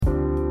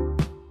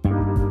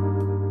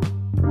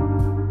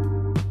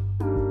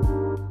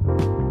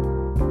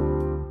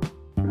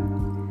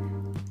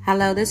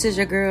Hello, this is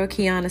your girl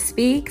Kiana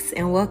Speaks,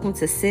 and welcome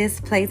to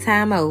Sis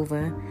Playtime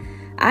Over.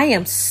 I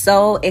am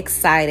so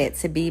excited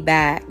to be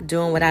back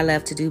doing what I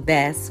love to do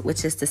best,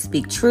 which is to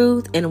speak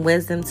truth and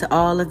wisdom to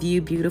all of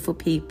you beautiful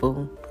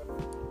people.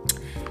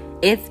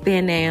 It's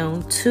been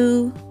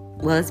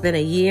it's been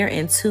a year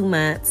and 2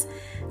 months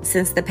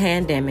since the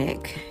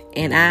pandemic,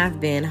 and I've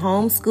been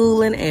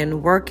homeschooling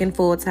and working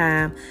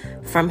full-time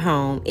from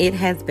home. It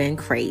has been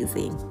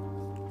crazy.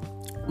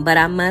 But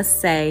I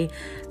must say,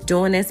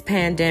 during this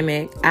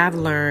pandemic, I've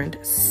learned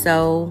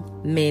so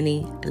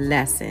many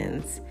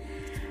lessons,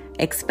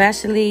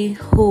 especially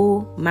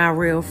who my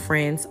real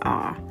friends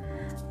are,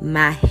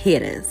 my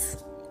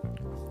hitters.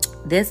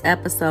 This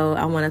episode,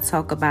 I want to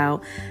talk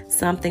about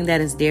something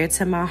that is dear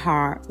to my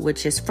heart,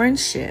 which is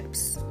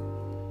friendships.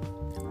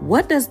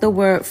 What does the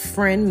word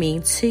friend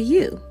mean to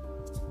you?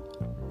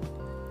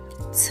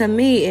 To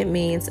me, it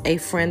means a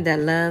friend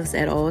that loves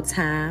at all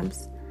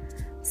times,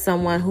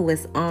 someone who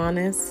is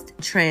honest,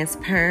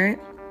 transparent,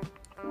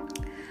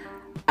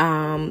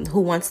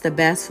 who wants the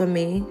best for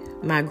me,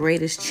 my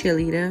greatest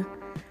cheerleader,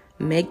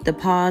 make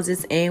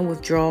deposits and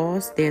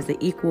withdrawals. There's an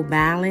equal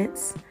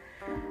balance.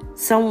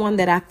 Someone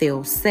that I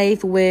feel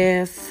safe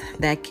with,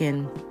 that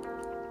can,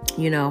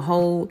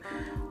 hold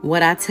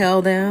what I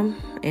tell them,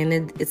 and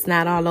it's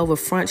not all over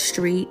Front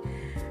Street.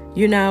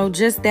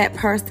 Just that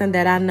person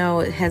that I know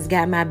has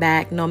got my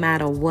back no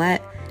matter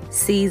what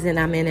season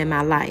I'm in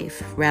my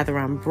life. Whether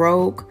I'm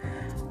broke,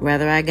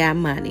 whether I got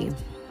money,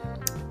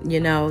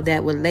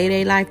 that would lay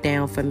their life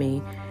down for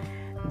me.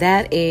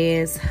 That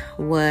is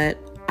what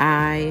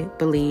I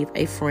believe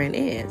a friend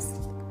is.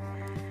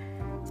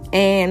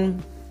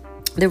 And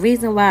the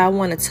reason why I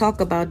want to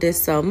talk about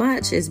this so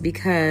much is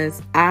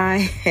because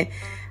I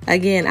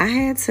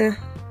had to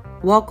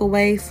walk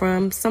away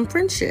from some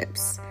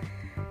friendships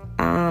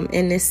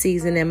in this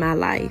season in my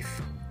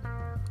life.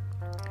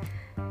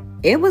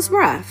 It was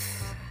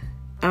rough.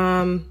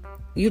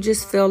 You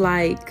just feel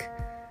like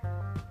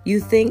you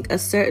think a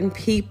certain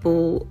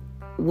people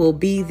will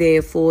be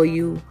there for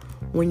you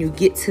when you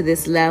get to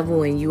this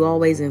level, and you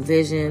always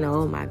envision,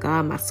 oh my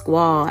God, my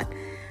squad.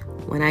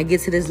 When I get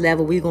to this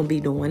level, we're going to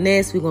be doing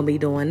this, we're going to be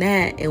doing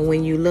that. And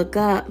when you look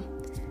up,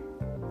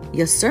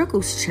 your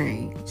circles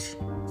change.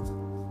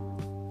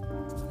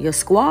 Your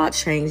squad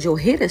change, your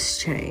hitters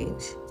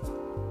change.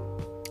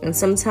 And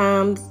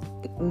sometimes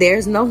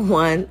there's no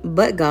one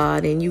but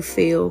God, and you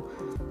feel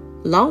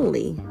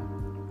lonely.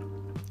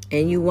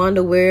 And you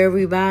wonder where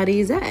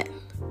everybody's at.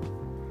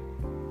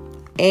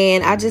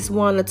 And I just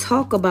want to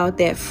talk about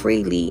that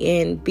freely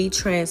and be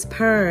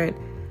transparent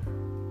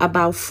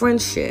about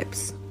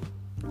friendships.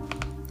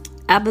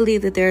 I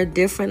believe that there are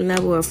different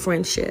levels of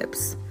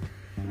friendships.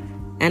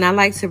 And I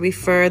like to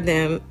refer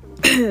them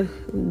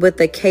with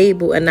the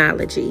cable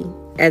analogy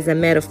as a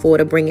metaphor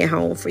to bring it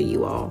home for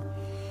you all.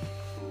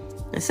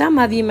 And some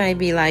of you might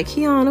be like,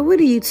 Kiana,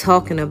 what are you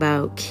talking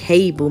about?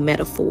 Cable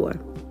metaphor.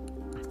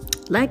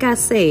 Like I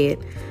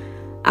said,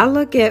 I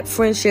look at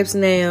friendships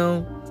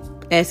now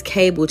as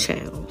cable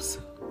channels.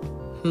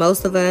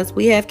 Most of us,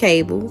 we have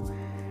cable.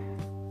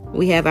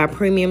 We have our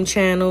premium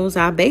channels,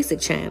 our basic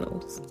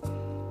channels.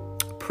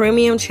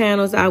 Premium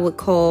channels I would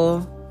call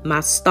my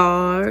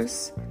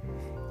Stars,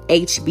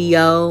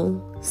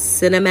 HBO,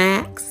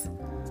 Cinemax,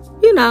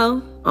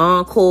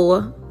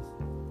 Encore.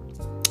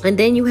 And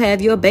then you have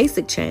your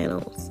basic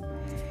channels.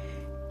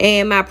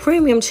 And my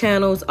premium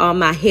channels are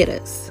my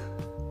hitters.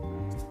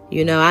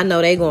 I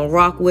know they're going to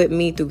rock with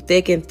me through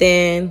thick and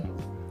thin.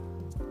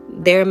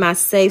 They're my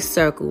safe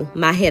circle,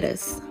 my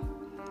hitters.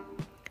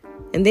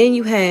 And then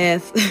you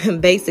have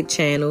basic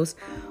channels,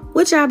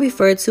 which I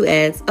refer to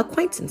as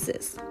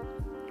acquaintances.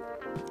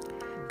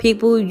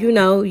 People,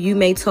 you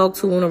may talk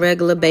to on a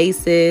regular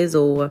basis,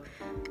 or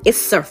it's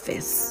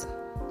surface.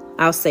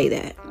 I'll say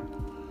that.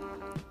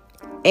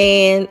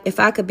 And if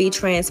I could be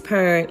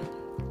transparent,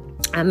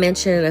 I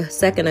mentioned a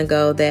second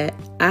ago that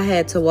I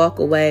had to walk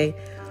away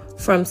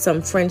from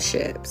some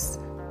friendships.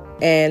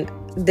 And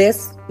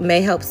this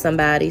may help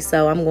somebody,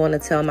 so I'm going to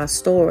tell my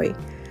story.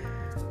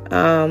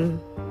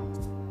 Had,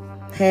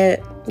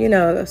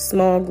 a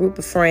small group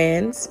of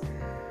friends,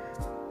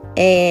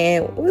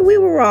 and we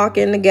were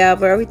rocking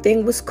together.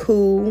 Everything was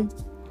cool.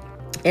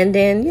 And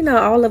then,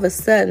 all of a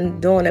sudden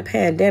during the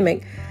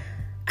pandemic,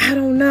 I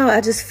don't know,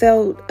 I just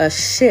felt a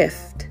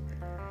shift.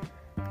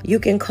 You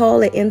can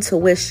call it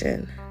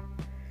intuition.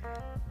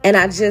 And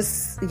I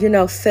just,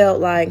 felt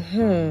like,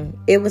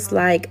 it was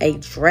like a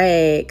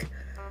drag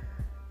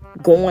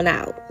going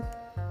out.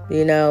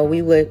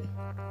 We would,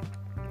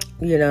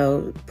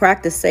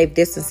 practice safe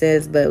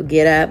distances, but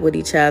get up with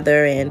each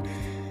other and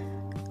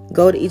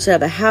go to each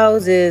other's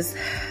houses.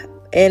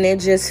 And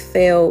it just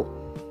felt,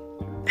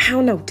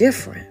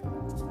 different.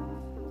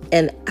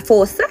 And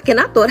for a second,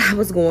 I thought I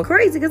was going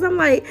crazy, because I'm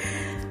like,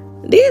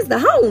 these the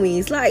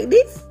homies, like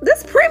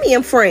this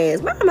premium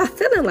friends. Why am I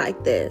feeling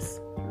like this?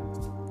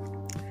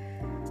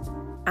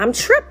 I'm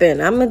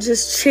tripping. I'm going to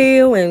just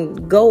chill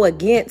and go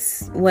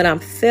against what I'm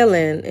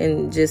feeling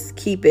and just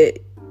keep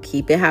it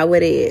how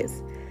it is.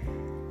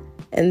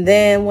 And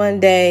then one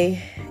day,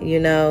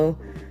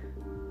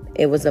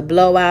 It was a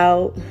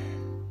blowout,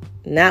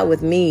 not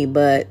with me,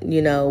 but,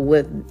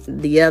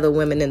 with the other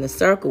women in the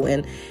circle.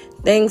 And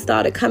things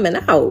started coming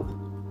out.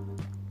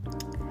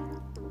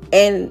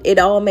 And it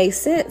all made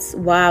sense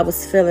why I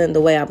was feeling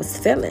the way I was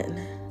feeling.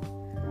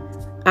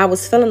 I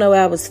was feeling the way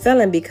I was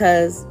feeling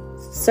because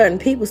certain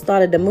people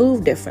started to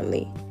move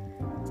differently.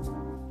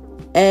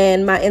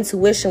 And my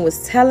intuition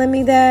was telling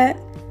me that,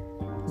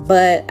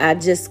 but I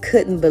just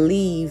couldn't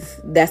believe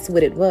that's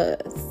what it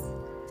was.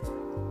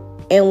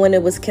 And when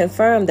it was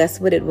confirmed that's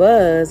what it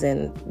was,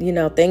 and,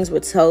 things were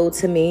told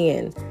to me,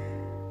 and,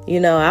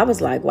 I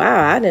was like,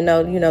 wow, I didn't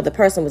know, the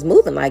person was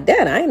moving like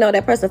that. I didn't know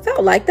that person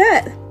felt like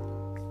that.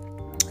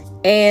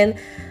 And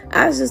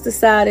I just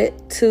decided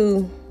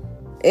to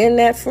end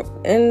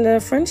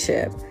the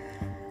friendship,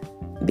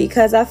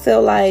 because I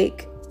feel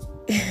like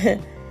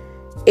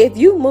if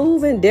you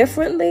moving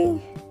differently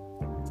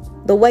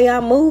the way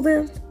I'm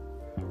moving,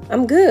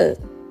 I'm good.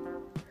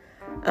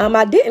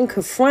 I didn't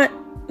confront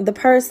the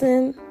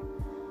person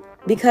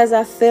because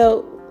I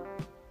felt,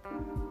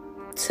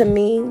 to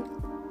me,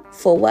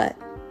 for what?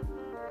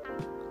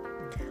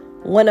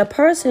 When a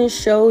person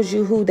shows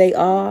you who they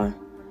are,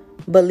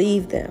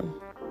 believe them.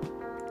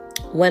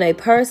 When a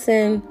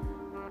person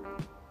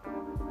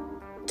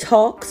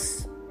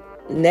talks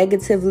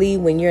negatively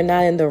when you're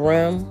not in the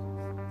room,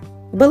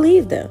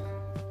 believe them.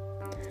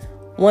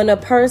 When a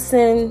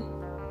person,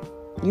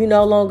 you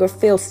no longer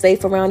feel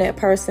safe around that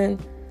person,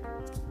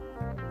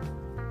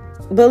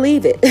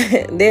 believe it.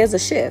 There's a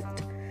shift.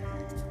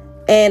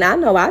 And I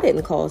know I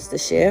didn't cause the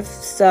shift,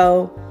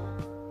 so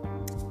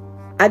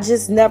I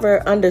just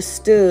never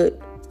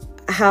understood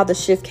how the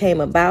shift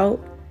came about.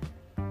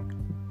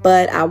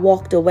 But I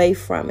walked away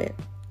from it.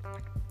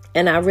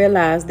 And I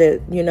realized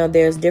that,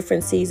 there's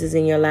different seasons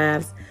in your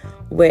lives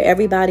where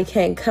everybody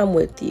can't come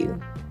with you.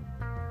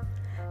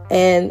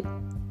 And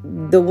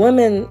the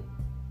women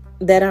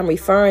that I'm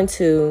referring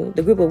to,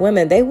 the group of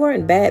women, they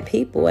weren't bad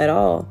people at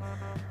all.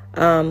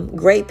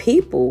 Great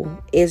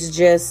people. It's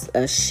just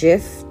a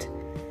shift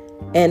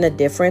and a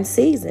different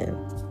season.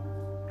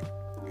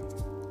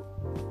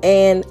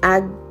 And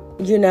I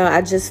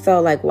just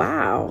felt like,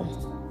 wow,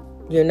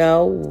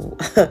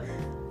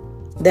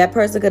 that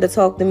person could have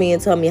talked to me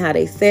and told me how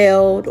they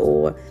felt,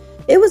 or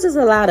it was just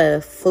a lot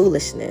of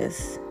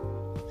foolishness.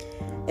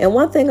 And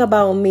one thing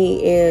about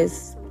me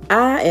is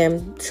I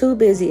am too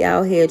busy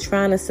out here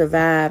trying to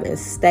survive and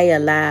stay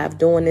alive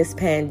during this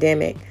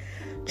pandemic,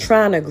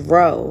 trying to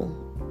grow,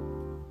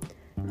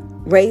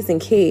 raising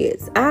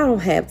kids. I don't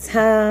have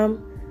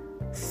time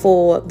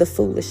for the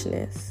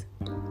foolishness.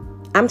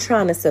 I'm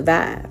trying to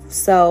survive.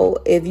 So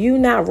if you're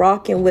not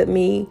rocking with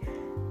me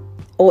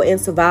or in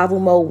survival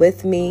mode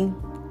with me,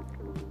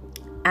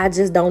 I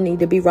just don't need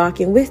to be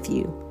rocking with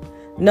you.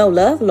 No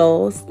love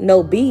lost,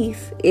 no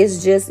beef.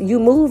 It's just you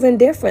moving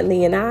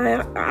differently, and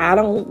I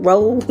don't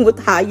roll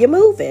with how you're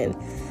moving.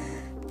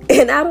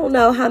 And I don't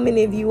know how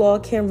many of you all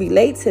can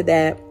relate to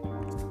that,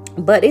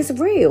 but it's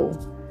real.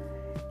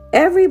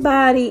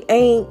 Everybody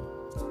ain't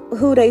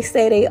who they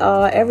say they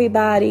are.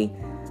 Everybody,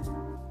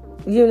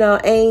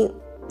 ain't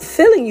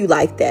feeling you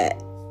like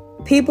that.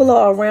 People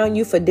are around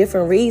you for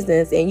different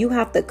reasons, and you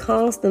have to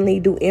constantly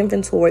do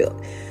inventory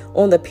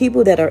on the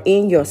people that are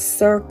in your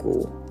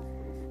circle.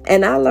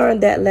 And I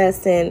learned that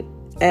lesson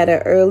at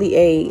an early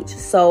age.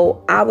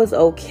 So I was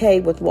okay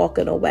with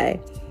walking away,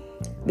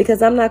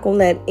 because I'm not going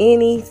to let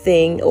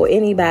anything or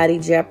anybody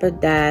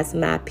jeopardize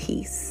my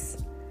peace.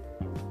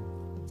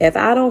 If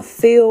I don't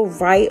feel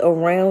right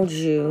around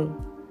you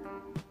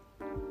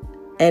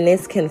and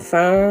it's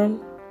confirmed,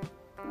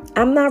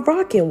 I'm not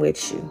rocking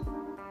with you.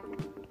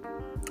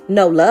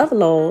 No love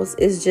lost.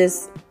 It's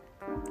just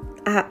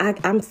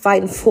I'm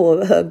fighting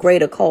for a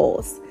greater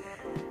cause.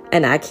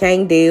 And I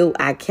can't deal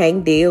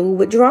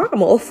with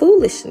drama or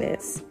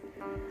foolishness.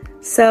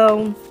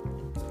 So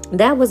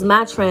that was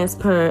my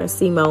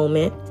transparency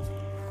moment.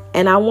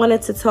 And I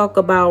wanted to talk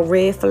about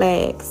red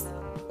flags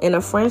in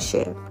a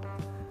friendship.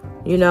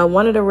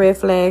 One of the red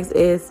flags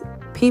is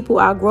people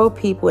outgrow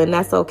people, and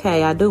that's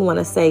okay. I do want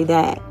to say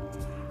that.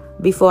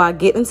 Before I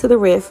get into the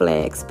red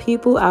flags,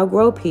 people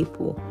outgrow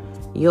people.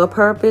 Your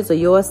purpose or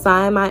your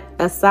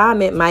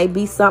assignment might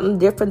be something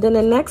different than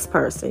the next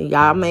person.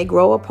 Y'all may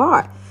grow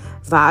apart.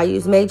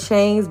 Values may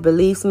change.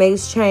 Beliefs may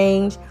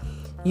change.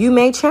 You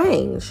may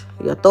change.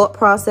 Your thought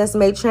process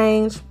may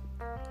change.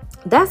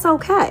 That's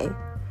okay.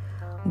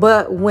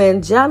 But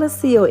when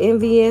jealousy or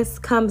envious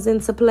comes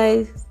into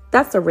play,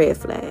 that's a red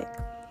flag.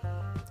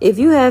 If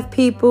you have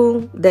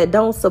people that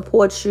don't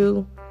support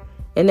you,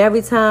 and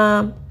every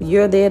time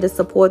you're there to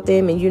support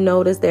them and you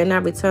notice they're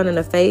not returning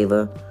a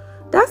favor,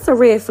 that's a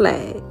red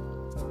flag.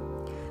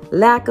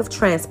 Lack of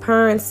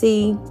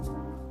transparency.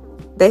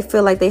 They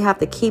feel like they have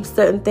to keep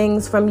certain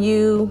things from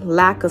you.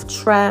 Lack of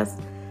trust.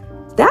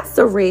 That's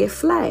a red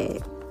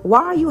flag.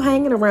 Why are you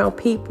hanging around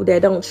people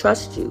that don't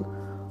trust you?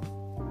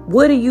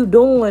 What are you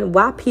doing?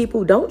 Why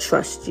people don't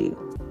trust you?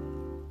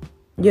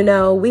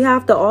 We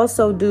have to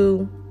also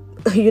do,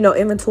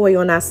 inventory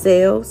on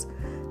ourselves.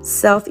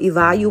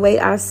 Self-evaluate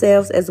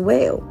ourselves as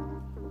well.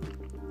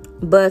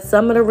 But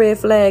some of the red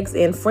flags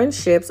in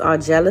friendships are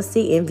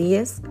jealousy,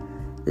 envious,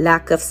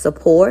 lack of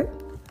support,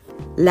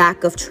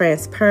 lack of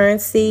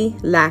transparency,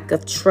 lack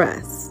of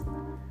trust.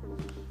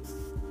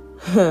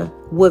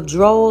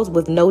 Withdrawals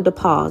with no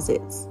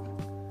deposits.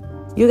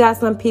 You got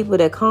some people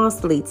that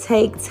constantly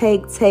take,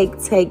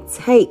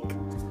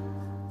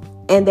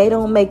 and they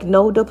don't make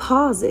no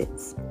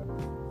deposits.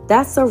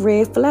 That's a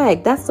red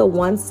flag. That's a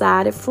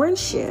one-sided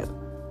friendship.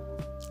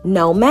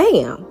 No,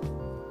 ma'am.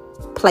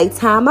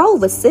 Playtime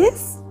over,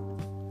 sis.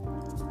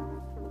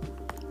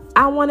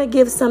 I want to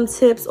give some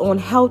tips on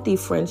healthy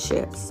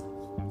friendships.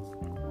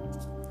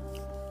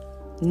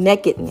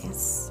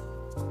 Nakedness.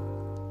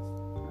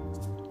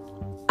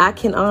 I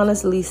can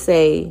honestly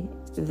say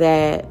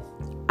that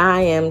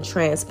I am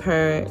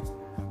transparent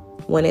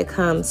when it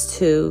comes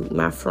to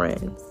my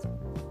friends.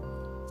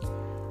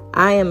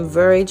 I am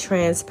very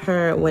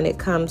transparent when it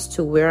comes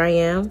to where I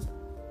am.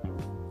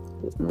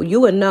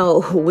 You would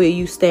know where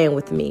you stand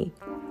with me.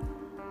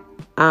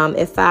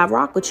 If I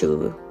rock with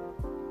you,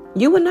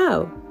 you would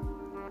know.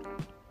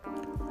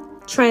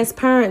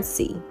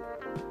 Transparency.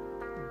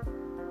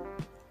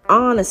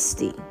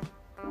 Honesty.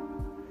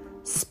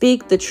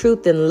 Speak the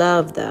truth in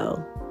love,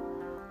 though.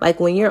 Like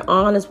when you're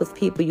honest with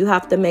people, you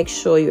have to make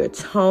sure your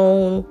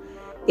tone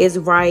is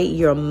right,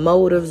 your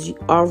motives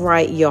are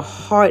right, your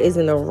heart is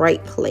in the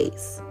right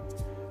place.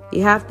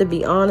 You have to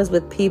be honest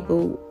with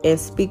people and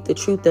speak the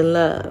truth in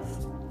love.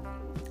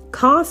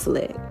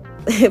 Conflict.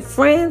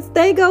 Friends,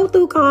 they go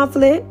through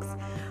conflicts,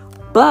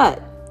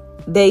 but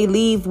they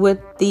leave with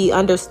the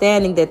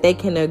understanding that they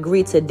can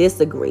agree to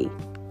disagree.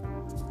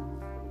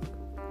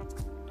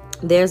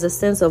 There's a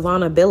sense of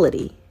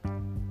vulnerability.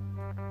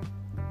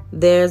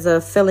 There's a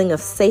feeling of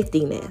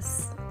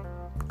safetyness,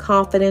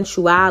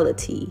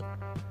 confidentiality,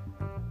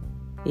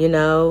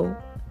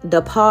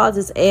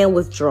 deposits and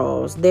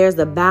withdrawals. There's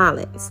a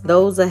balance.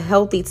 Those are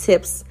healthy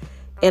tips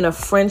in a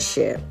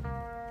friendship.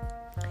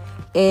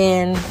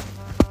 And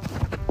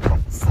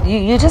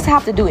you just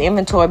have to do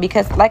inventory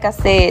because, like I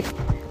said,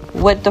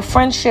 with the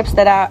friendships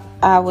that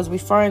I was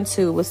referring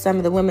to with some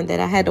of the women that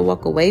I had to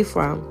walk away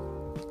from,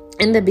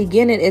 in the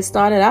beginning, it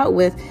started out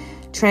with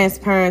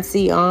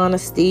transparency,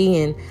 honesty,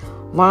 and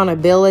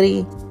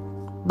vulnerability.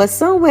 But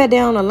somewhere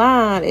down the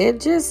line, it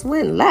just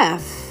went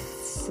left,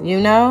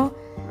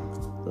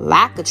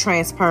 lack of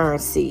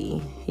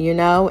transparency,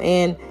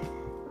 and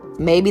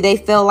maybe they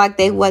felt like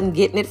they wasn't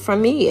getting it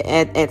from me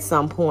at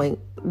some point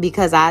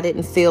because I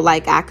didn't feel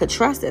like I could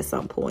trust at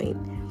some point.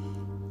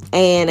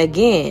 And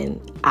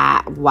again,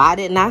 why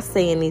didn't I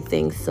say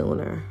anything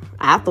sooner?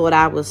 I thought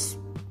I was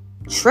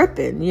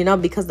tripping,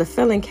 because the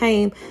feeling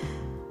came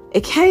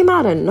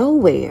out of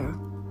nowhere.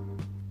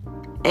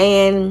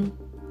 And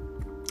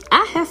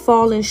I have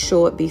fallen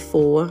short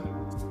before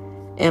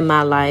in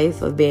my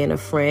life of being a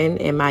friend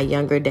in my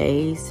younger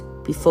days,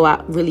 before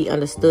I really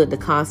understood the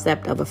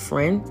concept of a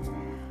friend.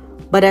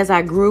 But as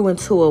I grew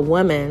into a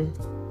woman,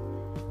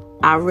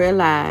 I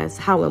realized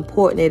how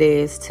important it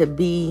is to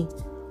be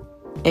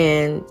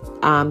and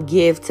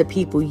give to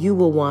people you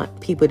will want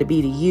people to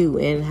be to you,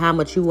 and how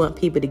much you want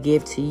people to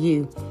give to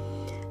you.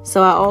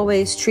 So I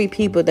always treat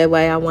people the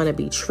way I want to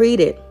be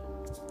treated.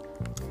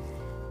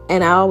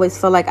 And I always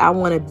feel like I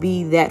want to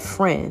be that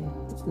friend.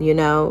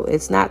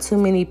 It's not too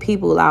many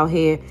people out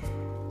here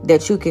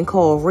that you can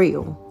call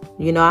real.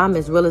 I'm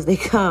as real as they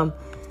come,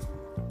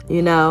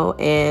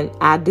 and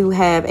I do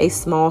have a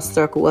small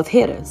circle of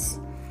hitters.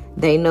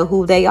 They know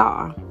who they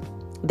are.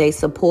 They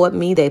support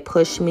me. They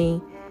push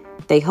me.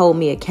 They hold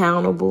me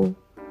accountable.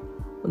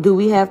 Do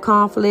we have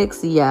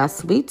conflicts?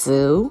 Yes, we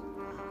do.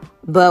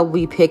 But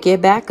we pick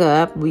it back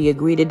up. We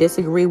agree to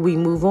disagree. We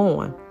move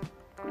on.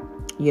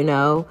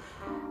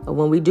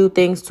 When we do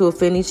things to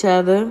offend each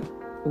other,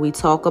 we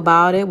talk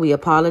about it. We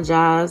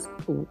apologize.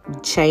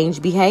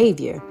 Change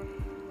behavior.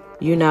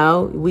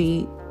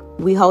 We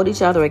hold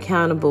each other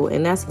accountable.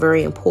 And that's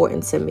very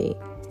important to me.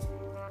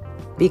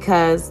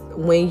 Because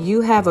when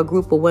you have a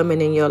group of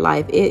women in your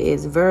life, it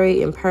is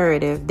very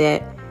imperative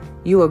that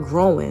you are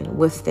growing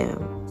with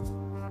them.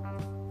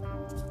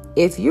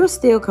 If you're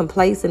still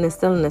complacent and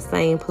still in the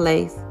same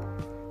place,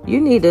 you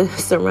need to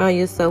surround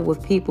yourself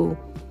with people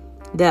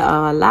that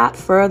are a lot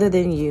further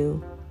than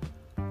you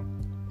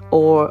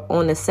or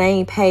on the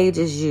same page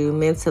as you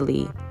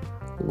mentally,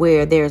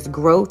 where there's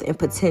growth and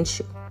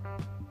potential.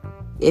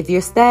 If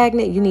you're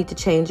stagnant, you need to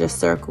change your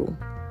circle.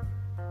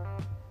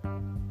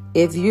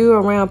 If you're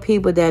around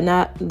people that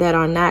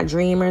are not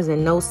dreamers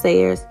and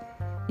no-sayers,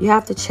 you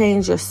have to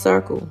change your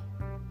circle.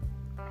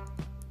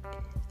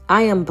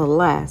 I am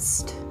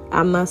blessed,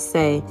 I must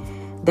say,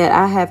 that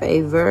I have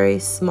a very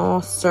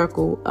small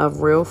circle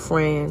of real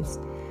friends.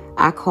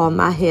 I call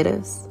my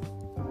hitters.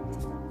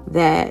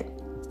 That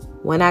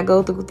when I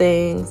go through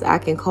things, I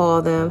can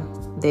call them.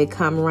 They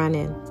come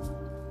running.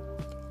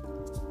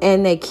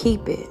 And they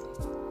keep it.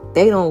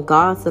 They don't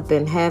gossip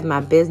and have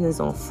my business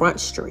on Front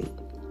Street.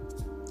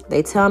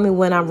 They tell me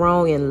when I'm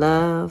wrong in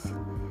love.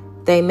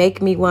 They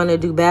make me want to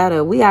do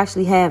better. We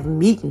actually have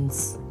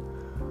meetings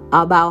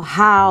about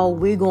how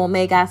we're going to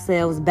make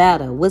ourselves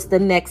better. What's the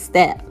next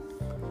step?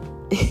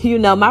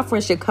 my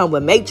friendship come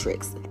with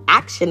matrix,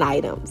 action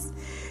items.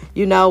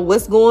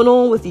 What's going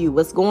on with you?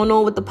 What's going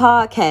on with the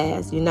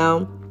podcast?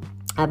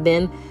 I've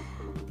been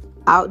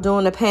out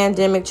during the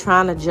pandemic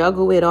trying to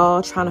juggle it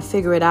all, trying to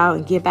figure it out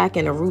and get back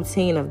in a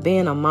routine of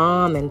being a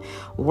mom and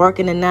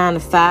working a 9 to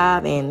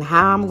 5 and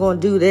how I'm going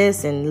to do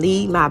this and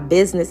lead my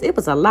business. It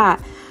was a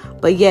lot,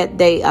 but yet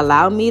they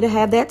allowed me to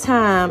have that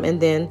time,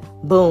 and then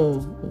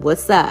boom,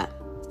 what's up?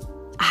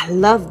 I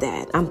love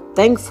that. I'm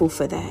thankful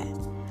for that.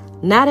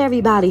 Not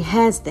everybody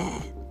has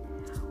that,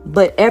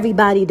 but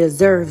everybody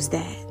deserves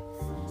that.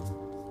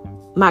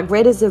 My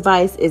greatest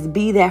advice is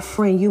be that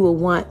friend you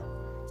would want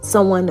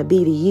someone to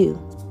be to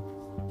you.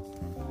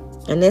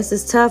 And this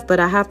is tough, but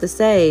I have to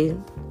say,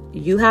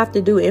 you have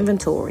to do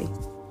inventory.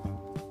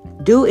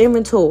 Do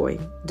inventory.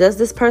 Does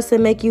this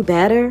person make you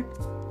better?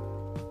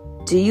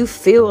 Do you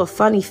feel a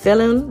funny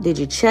feeling? Did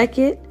you check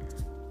it?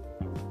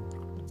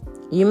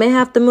 You may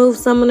have to move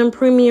some of them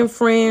premium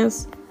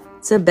friends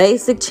to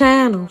basic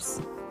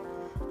channels,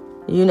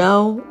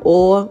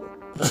 or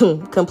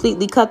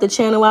completely cut the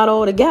channel out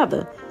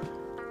altogether.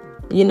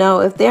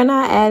 If they're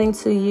not adding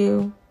to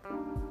you,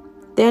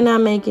 they're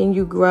not making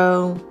you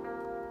grow.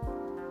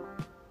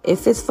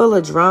 If it's full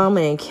of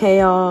drama and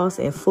chaos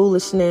and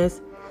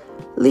foolishness,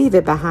 leave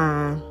it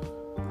behind.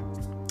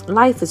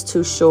 Life is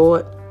too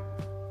short.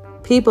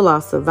 People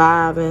are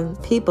surviving.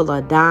 People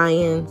are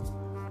dying.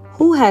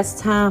 Who has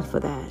time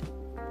for that?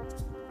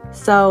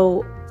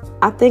 So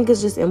I think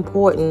it's just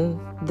important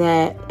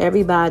that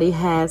everybody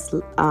has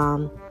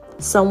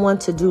someone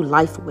to do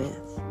life with.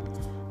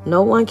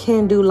 No one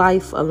can do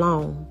life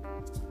alone.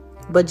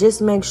 But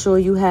just make sure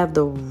you have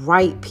the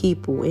right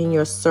people in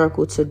your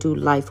circle to do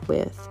life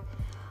with.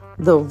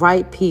 The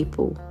right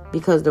people,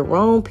 because the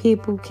wrong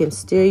people can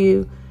steer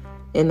you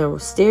in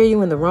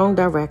the wrong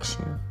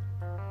direction.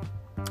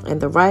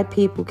 And the right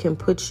people can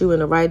put you in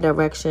the right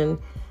direction.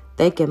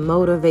 They can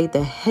motivate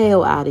the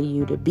hell out of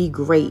you to be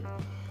great.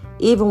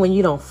 Even when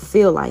you don't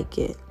feel like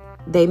it,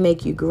 they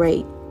make you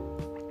great.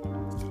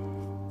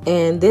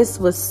 And this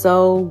was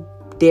so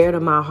dear to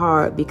my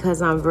heart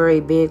because I'm very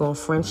big on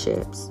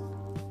friendships.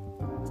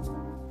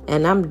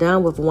 And I'm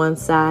done with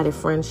one-sided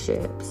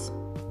friendships.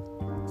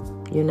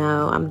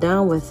 I'm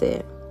done with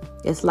it.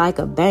 It's like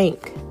a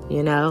bank,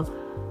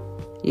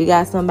 You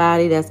got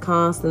somebody that's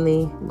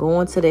constantly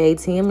going to the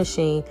ATM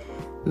machine,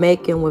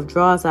 making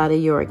withdrawals out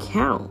of your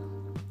account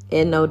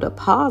and no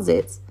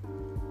deposits.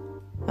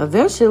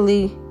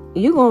 Eventually,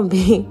 you're going to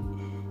be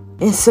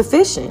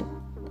insufficient.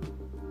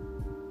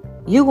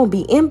 You're going to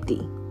be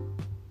empty.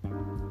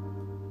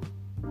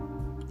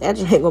 That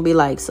ain't going to be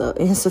like so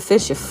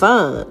insufficient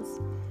funds.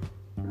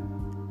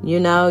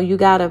 You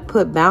got to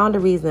put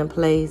boundaries in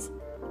place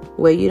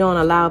where you don't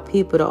allow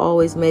people to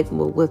always make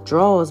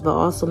withdrawals, but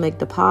also make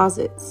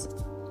deposits.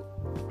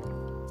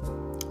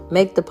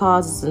 Make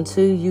deposits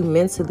into you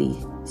mentally,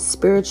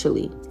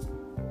 spiritually,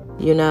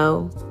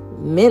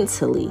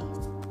 mentally.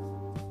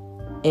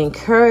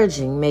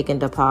 Encouraging making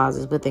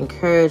deposits with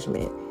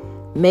encouragement.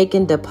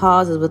 Making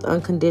deposits with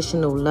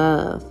unconditional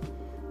love.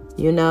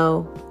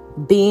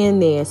 Being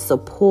there,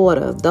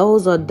 supportive.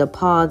 Those are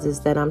deposits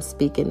that I'm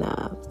speaking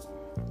of.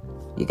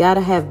 You got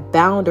to have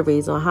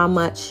boundaries on how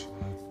much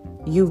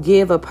you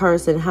give a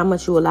person, how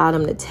much you allow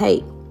them to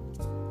take.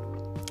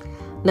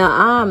 Now,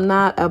 I'm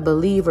not a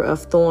believer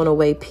of throwing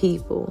away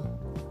people.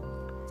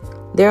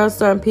 There are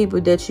certain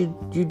people that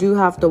you do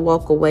have to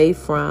walk away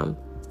from.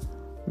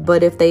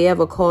 But if they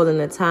ever call in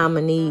a time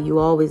of need, you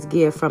always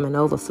give from an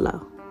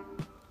overflow.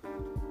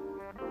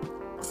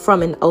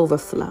 From an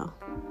overflow.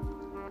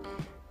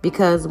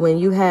 Because when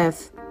you have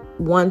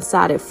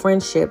one-sided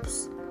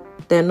friendships,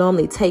 they're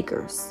normally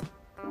takers.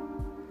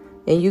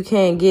 And you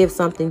can't give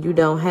something you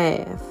don't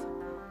have.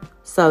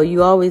 So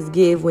you always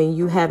give when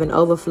you have an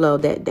overflow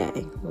that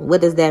day.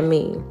 What does that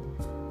mean?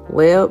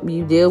 Well,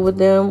 you deal with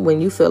them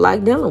when you feel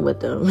like dealing with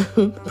them.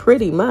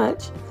 Pretty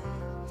much.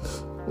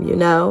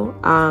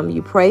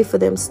 You pray for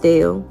them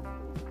still.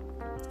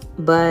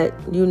 But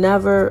you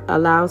never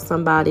allow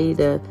somebody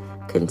to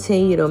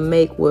continue to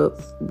make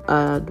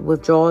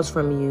withdrawals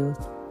from you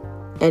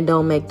and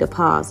don't make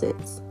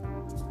deposits.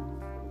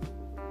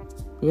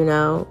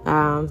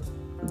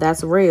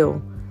 That's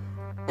real.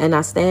 And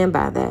I stand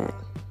by that.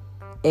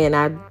 And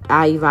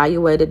I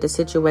evaluated the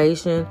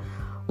situation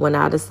when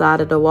I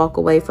decided to walk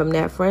away from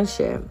that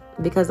friendship.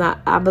 Because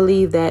I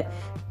believe that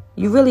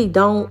you really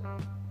don't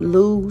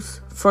lose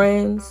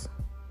friends.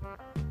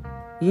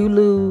 You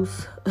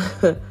lose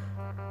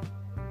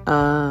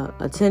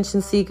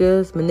attention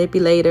seekers,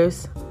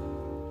 manipulators.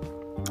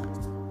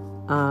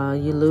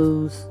 You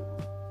lose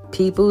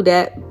people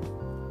that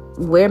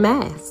wear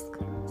masks.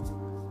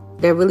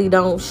 That really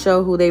don't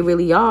show who they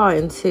really are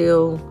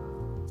until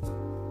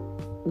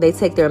they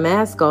take their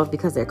mask off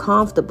because they're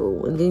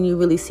comfortable. And then you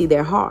really see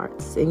their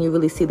hearts and you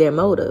really see their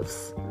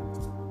motives.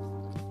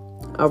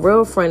 A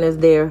real friend is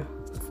there,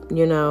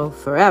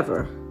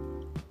 forever.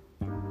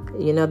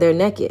 They're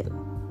naked.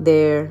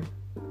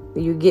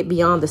 You get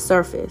beyond the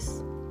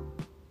surface.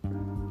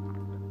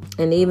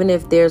 And even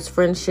if there's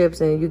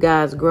friendships and you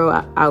guys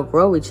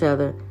outgrow each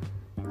other,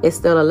 it's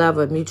still a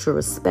level of mutual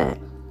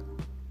respect.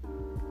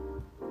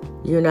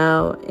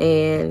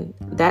 And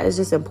that is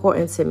just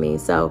important to me.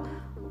 So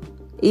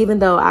even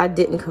though I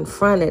didn't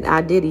confront it,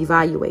 I did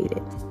evaluate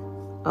it.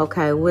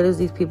 Okay, what is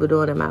these people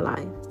doing in my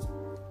life?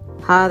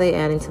 How are they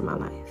adding to my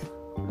life?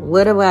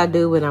 What do I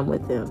do when I'm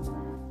with them?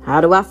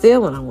 How do I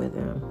feel when I'm with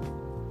them?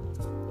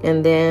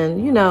 And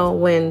then,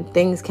 when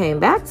things came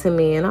back to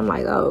me and I'm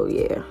like, oh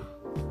yeah,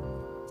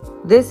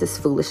 this is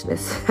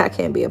foolishness. I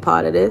can't be a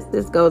part of this.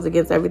 This goes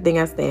against everything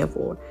I stand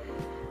for,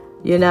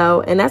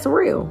 and that's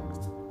real.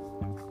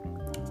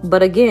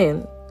 But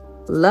again,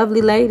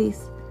 lovely ladies,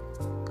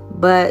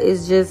 but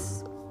it's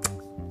just,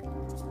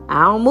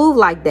 I don't move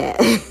like that.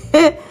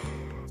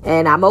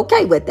 And I'm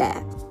okay with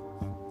that.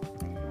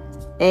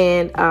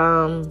 And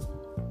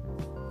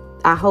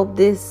I hope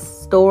this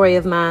story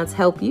of mine's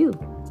help you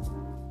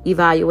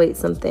evaluate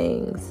some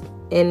things.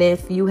 And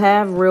if you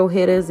have real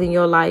hitters in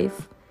your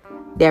life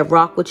that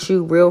rock with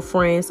you, real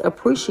friends,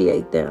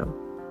 appreciate them.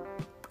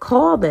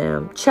 Call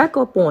them, check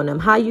up on them.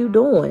 How you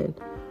doing?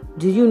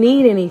 Do you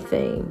need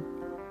anything?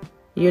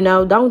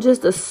 Don't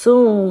just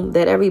assume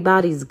that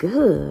everybody's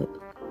good.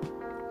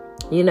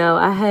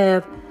 I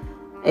have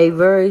a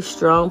very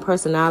strong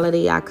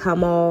personality. I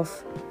come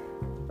off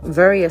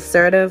very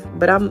assertive,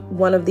 but I'm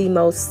one of the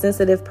most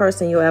sensitive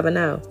person you'll ever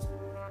know.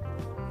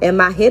 And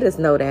my hitters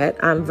know that.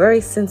 I'm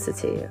very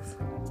sensitive.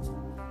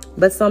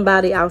 But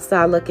somebody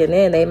outside looking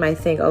in, they might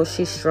think, oh,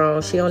 she's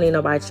strong. She don't need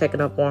nobody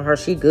checking up on her.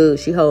 She good.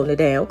 She holding it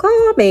down.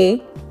 Call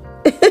me.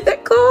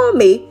 Call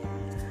me.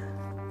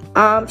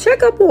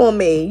 Check up on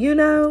me,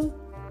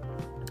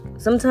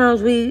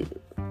 Sometimes we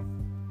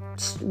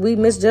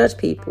misjudge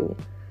people.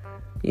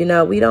 We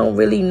don't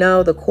really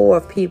know the core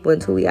of people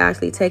until we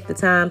actually take the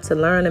time to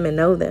learn them and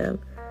know them.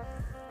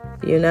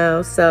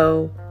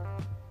 So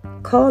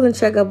call and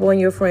check up on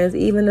your friends,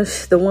 even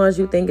the ones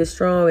you think is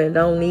strong and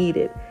don't need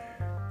it.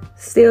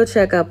 Still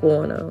check up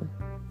on them,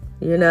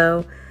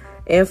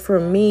 And for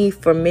me,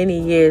 for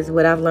many years,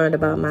 what I've learned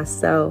about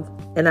myself,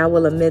 and I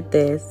will admit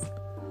this,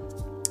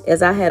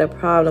 is I had a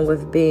problem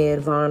with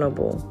being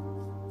vulnerable.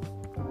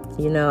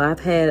 I've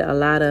had a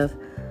lot of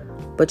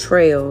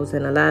betrayals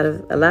and a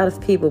lot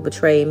of people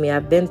betrayed me.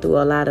 I've been through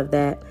a lot of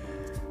that.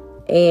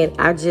 And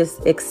I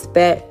just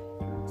expect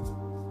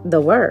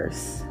the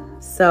worst.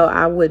 So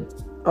I would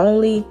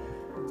only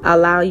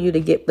allow you to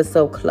get but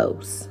so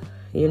close,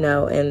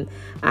 and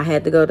I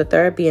had to go to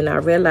therapy, and I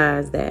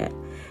realized that.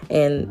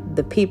 And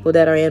the people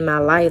that are in my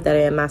life, that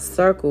are in my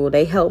circle,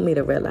 they helped me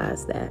to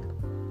realize that,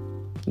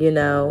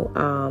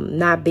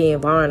 not being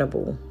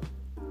vulnerable,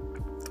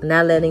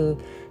 not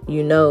letting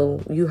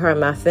you hurt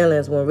my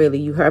feelings when really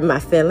you hurt my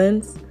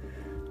feelings,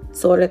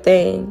 sort of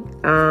thing.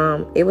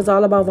 It was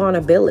all about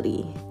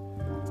vulnerability.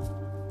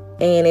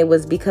 And it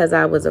was because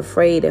I was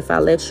afraid if I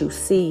let you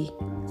see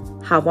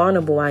how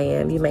vulnerable I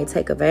am, you may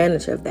take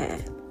advantage of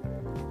that.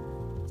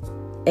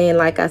 And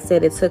like I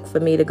said, it took for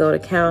me to go to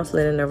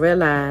counseling and to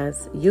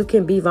realize you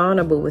can be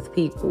vulnerable with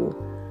people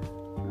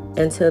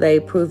until they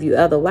prove you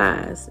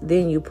otherwise.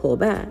 Then you pull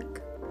back.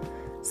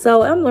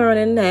 So I'm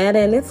learning that,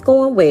 and it's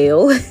going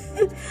well.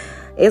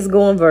 It's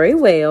going very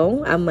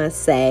well, I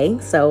must say.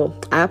 So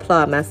I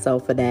applaud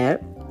myself for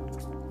that.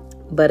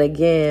 But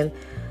again,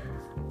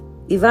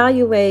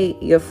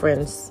 evaluate your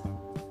friends.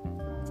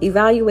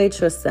 Evaluate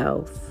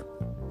yourself.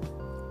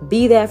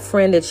 Be that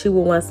friend that you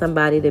would want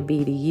somebody to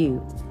be to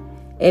you.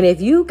 And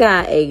if you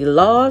got a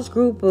large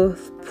group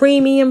of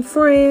premium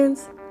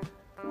friends,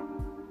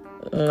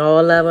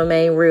 all of them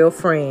ain't real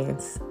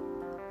friends.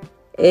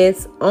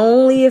 It's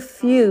only a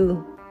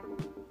few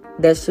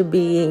that should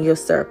be in your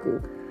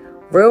circle.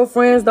 Real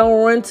friends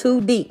don't run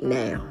too deep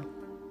now.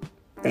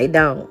 They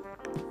don't.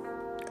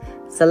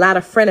 It's a lot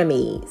of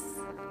frenemies.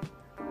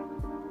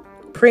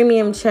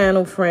 Premium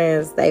channel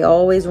friends, they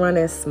always run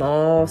in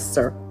small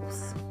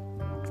circles.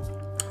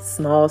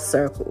 Small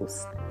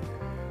circles.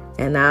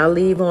 And I'll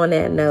leave on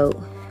that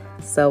note.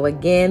 So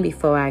again,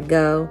 before I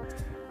go,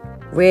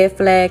 red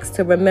flags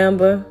to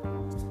remember: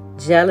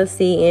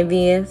 jealousy,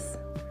 envious,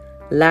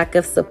 lack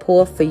of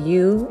support for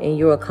you and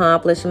your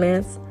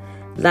accomplishments,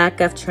 lack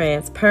of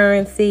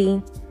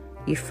transparency.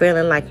 You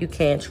feeling like you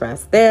can't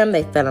trust them.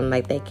 They feeling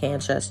like they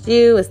can't trust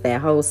you. It's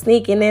that whole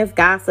sneakiness,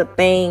 gossip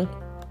thing.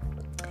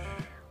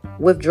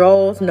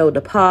 Withdrawals, no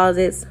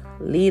deposits.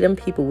 Lead them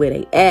people where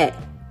they at.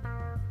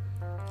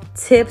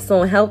 Tips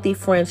on healthy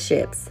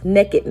friendships: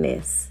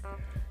 nakedness,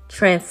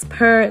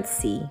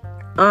 transparency,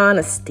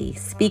 honesty,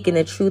 speaking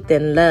the truth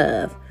in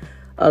love,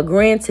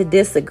 agreeing to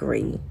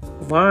disagree,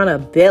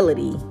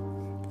 vulnerability,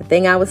 the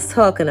thing I was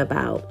talking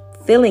about,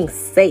 feeling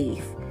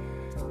safe.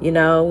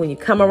 When you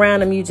come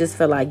around them, you just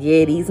feel like,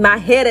 yeah, these my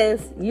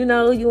hitters.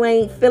 You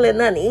ain't feeling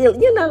nothing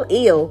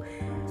ill.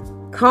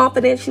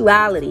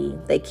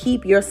 Confidentiality. They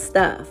keep your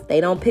stuff.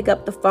 They don't pick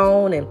up the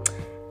phone and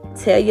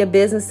tell your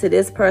business to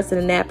this person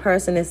and that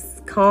person. Is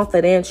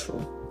confidential.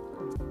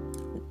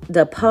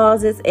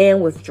 Deposits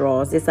and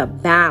withdrawals. It's a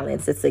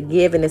balance. It's a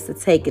give and it's a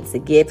take. It's a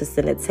give, it's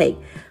a take.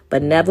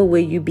 But never will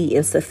you be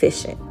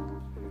insufficient.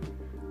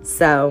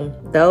 So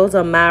those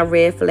are my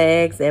red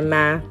flags and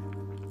my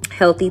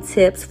healthy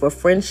tips for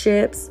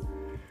friendships.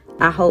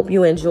 I hope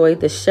you enjoyed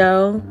the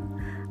show.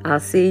 I'll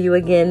see you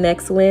again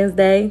next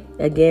Wednesday.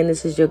 Again,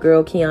 this is your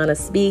girl, Kiana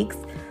Speaks.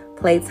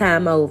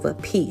 Playtime over.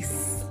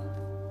 Peace.